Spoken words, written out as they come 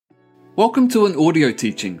Welcome to an audio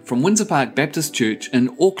teaching from Windsor Park Baptist Church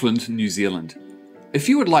in Auckland, New Zealand. If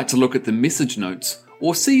you would like to look at the message notes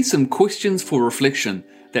or see some questions for reflection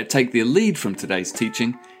that take their lead from today's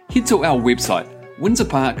teaching, head to our website,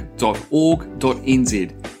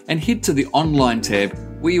 windsorpark.org.nz, and head to the online tab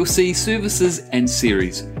where you'll see services and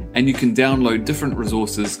series, and you can download different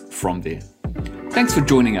resources from there. Thanks for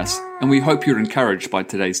joining us, and we hope you're encouraged by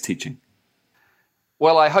today's teaching.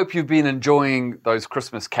 Well, I hope you've been enjoying those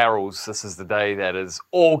Christmas carols. This is the day that is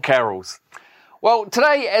all carols. Well,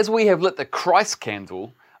 today, as we have lit the Christ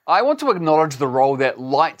candle, I want to acknowledge the role that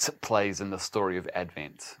light plays in the story of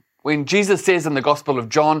Advent. When Jesus says in the Gospel of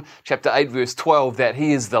John, chapter 8, verse 12, that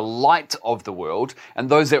he is the light of the world, and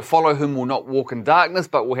those that follow him will not walk in darkness,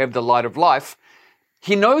 but will have the light of life,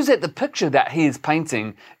 he knows that the picture that he is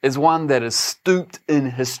painting is one that is stooped in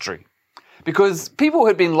history. Because people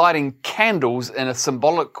had been lighting candles in a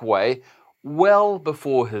symbolic way well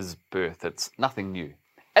before his birth. It's nothing new.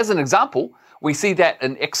 As an example, we see that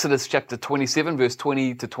in Exodus chapter 27, verse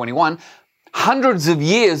 20 to 21, hundreds of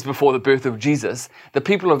years before the birth of Jesus, the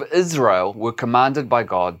people of Israel were commanded by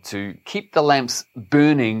God to keep the lamps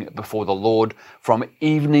burning before the Lord from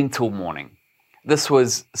evening till morning. This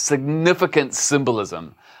was significant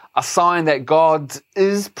symbolism, a sign that God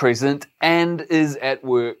is present and is at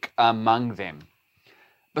work among them.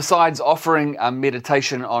 Besides offering a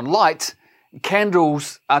meditation on light,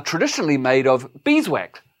 candles are traditionally made of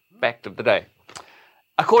beeswax, fact of the day.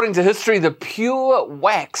 According to history, the pure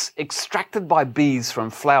wax extracted by bees from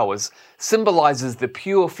flowers symbolizes the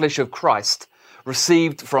pure flesh of Christ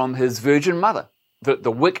received from his virgin mother.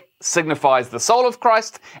 The wick signifies the soul of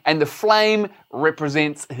Christ, and the flame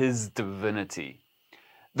represents his divinity.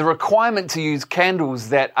 The requirement to use candles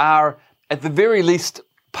that are, at the very least,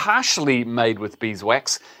 partially made with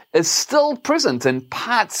beeswax is still present in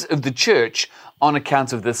parts of the church on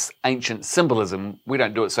account of this ancient symbolism. We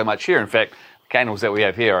don't do it so much here. In fact, the candles that we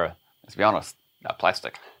have here are, let's be honest, are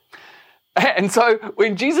plastic. And so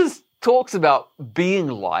when Jesus talks about being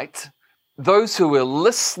light, those who were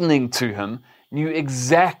listening to him knew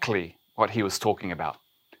exactly what he was talking about.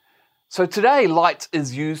 So today, light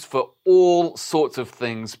is used for all sorts of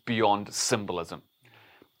things beyond symbolism.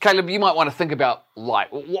 Caleb, you might want to think about light.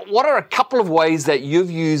 What are a couple of ways that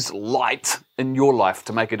you've used light in your life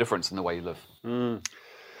to make a difference in the way you live?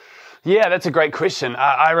 Yeah, that's a great question.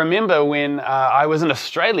 I remember when I was in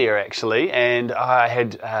Australia, actually, and I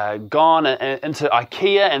had gone into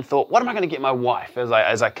IKEA and thought, what am I going to get my wife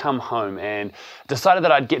as I come home? And decided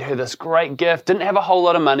that I'd get her this great gift. Didn't have a whole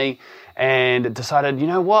lot of money. And decided, you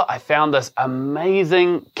know what? I found this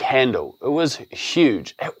amazing candle. It was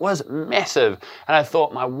huge. It was massive. And I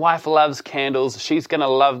thought, my wife loves candles. She's going to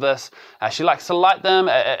love this. She likes to light them.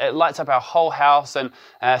 It lights up our whole house and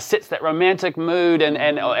sets that romantic mood.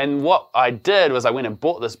 And what I did was I went and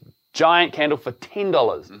bought this giant candle for $10.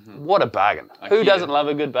 Mm-hmm. What a bargain. Who doesn't love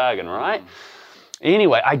a good bargain, right?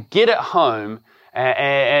 Anyway, I get it home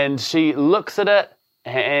and she looks at it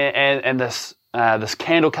and this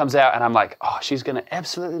candle comes out and I'm like, oh, she's going to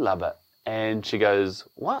absolutely love it. And she goes,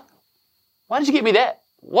 what? Why did you get me that?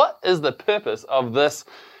 What is the purpose of this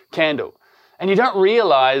candle? And you don't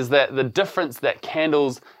realize that the difference that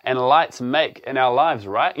candles and lights make in our lives,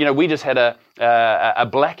 right? You know, we just had a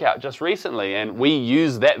blackout just recently and we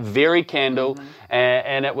used that very candle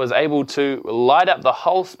and it was able to light up the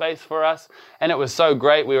whole space for us. And it was so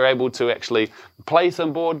great. We were able to actually play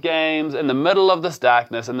some board games in the middle of this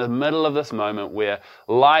darkness, in the middle of this moment where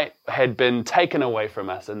light had been taken away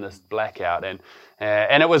from us in this blackout. And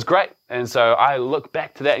it was great. And so I look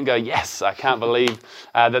back to that and go, yes, I can't believe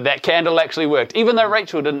that candle actually worked, even though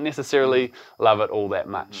Rachel didn't necessarily love it all that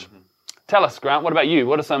much. Tell us, Grant, what about you?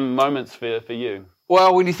 What are some moments for you?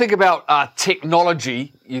 Well, when you think about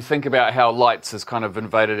technology, you think about how lights has kind of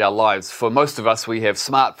invaded our lives. For most of us, we have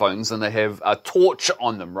smartphones and they have a torch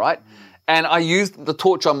on them, right? And I used the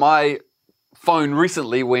torch on my phone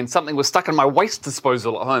recently when something was stuck in my waste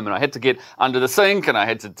disposal at home and I had to get under the sink and I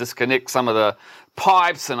had to disconnect some of the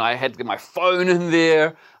pipes and I had to get my phone in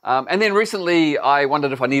there. And then recently I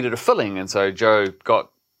wondered if I needed a filling, and so Joe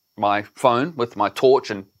got my phone with my torch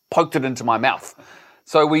and poked it into my mouth.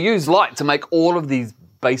 So we use light to make all of these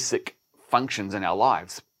basic functions in our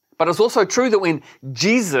lives. But it's also true that when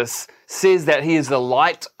Jesus says that he is the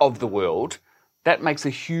light of the world, that makes a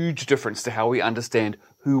huge difference to how we understand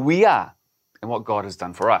who we are and what God has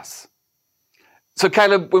done for us. So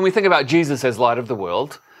Caleb, when we think about Jesus as light of the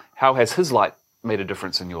world, how has his light made a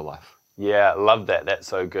difference in your life? Yeah, love that. That's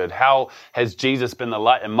so good. How has Jesus been the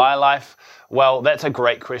light in my life? Well, that's a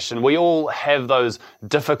great question. We all have those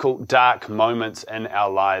difficult, dark moments in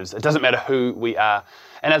our lives. It doesn't matter who we are.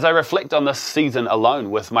 And as I reflect on this season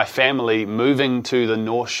alone with my family moving to the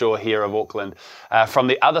North Shore here of Auckland, from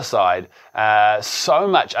the other side, so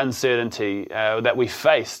much uncertainty that we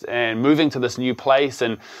faced and moving to this new place,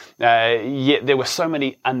 and yet there were so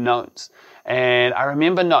many unknowns. And I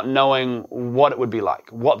remember not knowing what it would be like,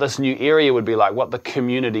 what this new area would be like, what the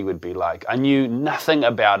community would be like. I knew nothing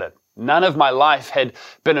about it. None of my life had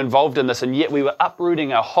been involved in this, and yet we were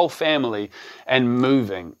uprooting our whole family and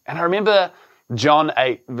moving. And I remember John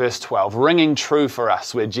 8, verse 12, ringing true for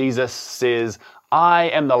us, where Jesus says, "I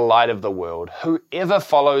am the light of the world. Whoever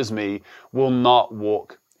follows me will not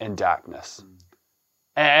walk in darkness."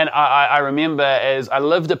 And I remember as I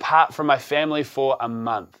lived apart from my family for a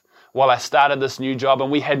month, while I started this new job, and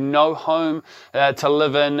we had no home to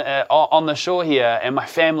live in on the shore here, and my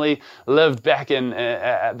family lived back in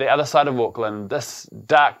the other side of Auckland. This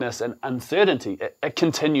darkness and uncertainty, it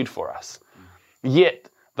continued for us. Yet,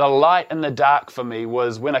 the light in the dark for me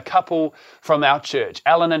was when a couple from our church,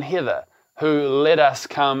 Alan and Heather, who let us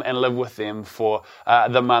come and live with them for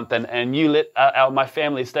the month, and you let my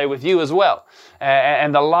family stay with you as well.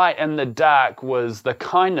 And the light in the dark was the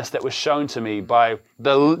kindness that was shown to me by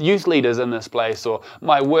the youth leaders in this place or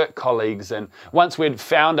my work colleagues. And once we'd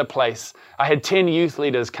found a place, I had 10 youth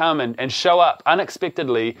leaders come and show up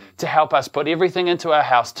unexpectedly to help us put everything into our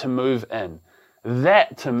house to move in.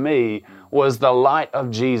 That, to me, was the light of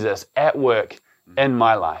Jesus at work in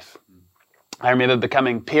my life. I remember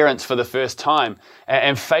becoming parents for the first time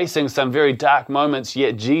and facing some very dark moments,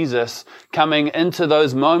 yet Jesus coming into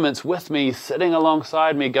those moments with me, sitting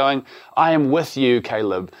alongside me going, "I am with you,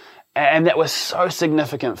 Caleb." And that was so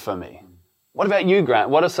significant for me. What about you, Grant?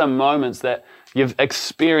 What are some moments that you've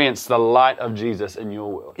experienced the light of Jesus in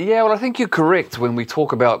your world? Yeah, well, I think you're correct when we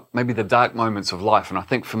talk about maybe the dark moments of life. And I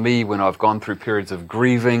think for me, when I've gone through periods of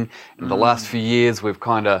grieving in the last few years, we've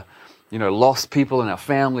kind of lost people in our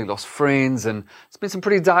family, lost friends, and it's been some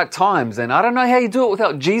pretty dark times. And I don't know how you do it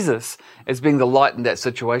without Jesus as being the light in that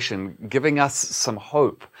situation, giving us some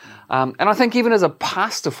hope. And I think even as a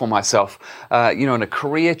pastor for myself, in a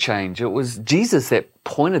career change, it was Jesus that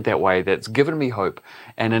pointed that way, that's given me hope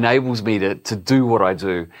and enables me to do what I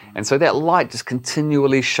do. And so that light just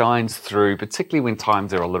continually shines through, particularly when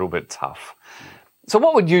times are a little bit tough. So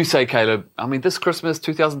what would you say, Caleb? I mean, this Christmas,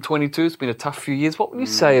 2022, it's been a tough few years. What would you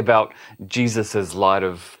say about Jesus as light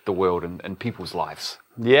of the world and people's lives?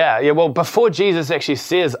 Yeah. Well, before Jesus actually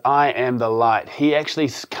says, "I am the light," he actually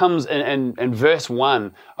comes in verse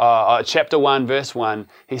 1, chapter 1, verse 1,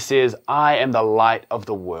 he says, "I am the light of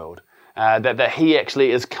the world." That he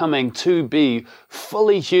actually is coming to be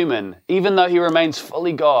fully human, even though he remains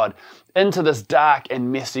fully God, into this dark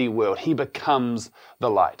and messy world. He becomes the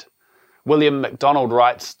light. William MacDonald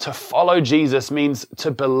writes, "To follow Jesus means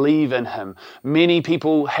to believe in him." Many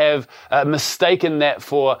people have mistaken that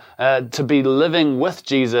for to be living with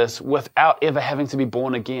Jesus without ever having to be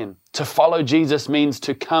born again. To follow Jesus means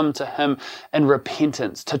to come to him in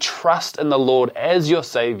repentance, to trust in the Lord as your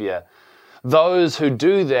Savior. Those who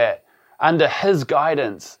do that under his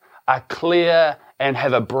guidance are clear and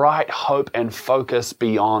have a bright hope and focus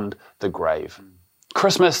beyond the grave.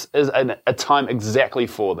 Christmas is a time exactly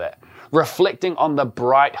for that. Reflecting on the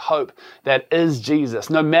bright hope that is Jesus.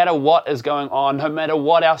 No matter what is going on, no matter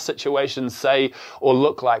what our situations say or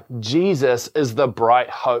look like, Jesus is the bright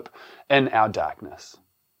hope in our darkness.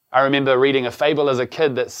 I remember reading a fable as a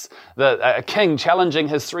kid that's a king challenging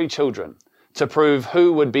his 3 children to prove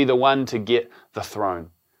who would be the one to get the throne.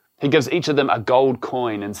 He gives each of them a gold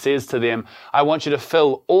coin and says to them, "I want you to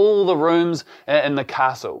fill all the rooms in the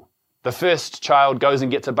castle." The first child goes and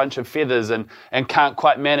gets a bunch of feathers and can't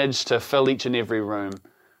quite manage to fill each and every room.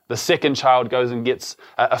 The second child goes and gets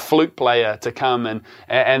a flute player to come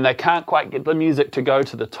and they can't quite get the music to go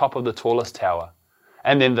to the top of the tallest tower.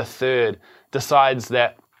 And then the third decides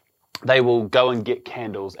that they will go and get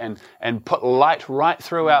candles and put light right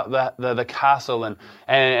throughout the castle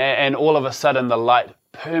and all of a sudden the light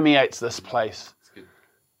permeates this place.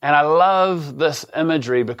 And I love this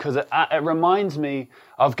imagery because it reminds me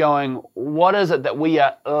of going, what is it that we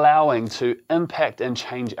are allowing to impact and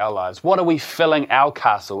change our lives? What are we filling our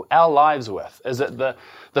castle, our lives with? Is it the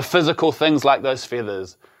physical things like those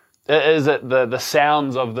feathers? Is it the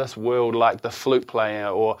sounds of this world like the flute player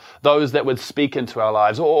or those that would speak into our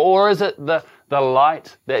lives? Or is it the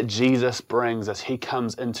light that Jesus brings as he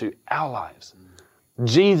comes into our lives?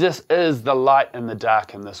 Jesus is the light in the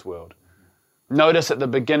dark in this world. Notice at the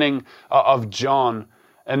beginning of John,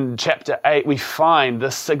 in chapter 8, we find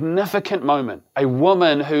this significant moment. A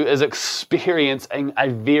woman who is experiencing a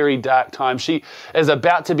very dark time. She is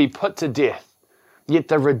about to be put to death. Yet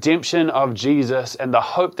the redemption of Jesus and the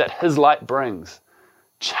hope that his light brings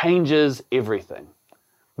changes everything.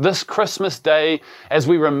 This Christmas Day, as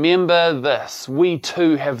we remember this, we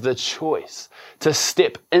too have the choice to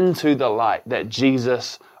step into the light that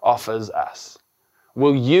Jesus offers us.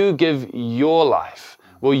 Will you give your life?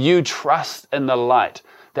 Will you trust in the light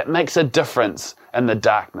that makes a difference in the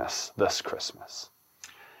darkness this Christmas?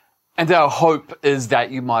 And our hope is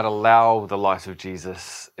that you might allow the light of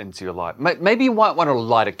Jesus into your life. Maybe you might want to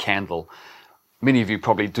light a candle. Many of you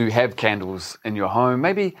probably do have candles in your home.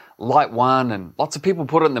 Maybe light one, and lots of people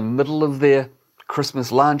put it in the middle of their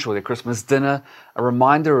Christmas lunch or their Christmas dinner, a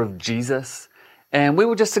reminder of Jesus. And we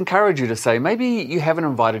will just encourage you to say, maybe you haven't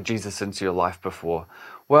invited Jesus into your life before.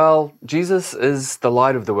 Well, Jesus is the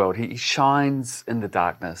light of the world. He shines in the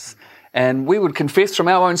darkness. And we would confess from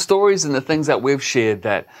our own stories and the things that we've shared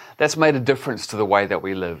that that's made a difference to the way that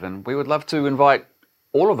we live. And we would love to invite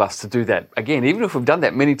all of us to do that again, even if we've done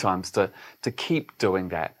that many times, to keep doing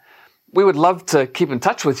that. We would love to keep in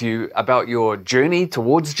touch with you about your journey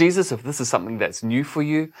towards Jesus. If this is something that's new for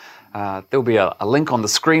you, there'll be a link on the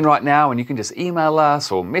screen right now, and you can just email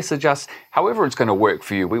us or message us, however it's going to work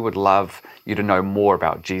for you. We would love you to know more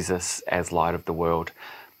about Jesus as light of the world.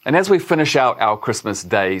 And as we finish out our Christmas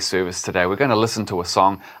Day service today, we're going to listen to a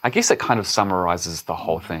song. I guess it kind of summarizes the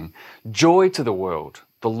whole thing. Joy to the world,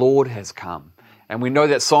 the Lord has come. And we know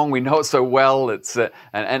that song, we know it so well. It's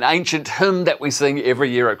an ancient hymn that we sing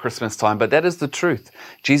every year at Christmas time, but that is the truth.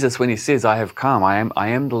 Jesus, when he says, I have come, I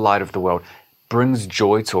am the light of the world, brings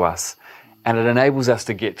joy to us, and it enables us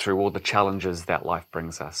to get through all the challenges that life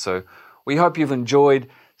brings us. So we hope you've enjoyed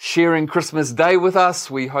sharing Christmas Day with us.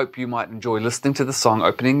 We hope you might enjoy listening to the song,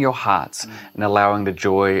 opening your hearts and allowing the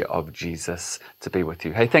joy of Jesus to be with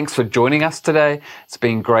you. Hey, thanks for joining us today. It's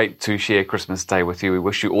been great to share Christmas Day with you. We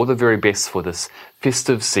wish you all the very best for this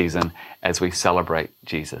festive season as we celebrate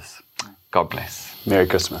Jesus. God bless. Merry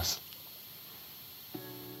Christmas.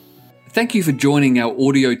 Thank you for joining our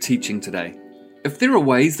audio teaching today. If there are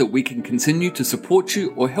ways that we can continue to support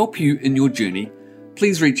you or help you in your journey,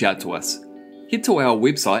 please reach out to us. Head to our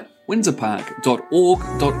website,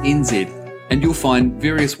 windsorpark.org.nz, and you'll find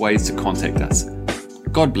various ways to contact us.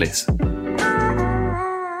 God bless.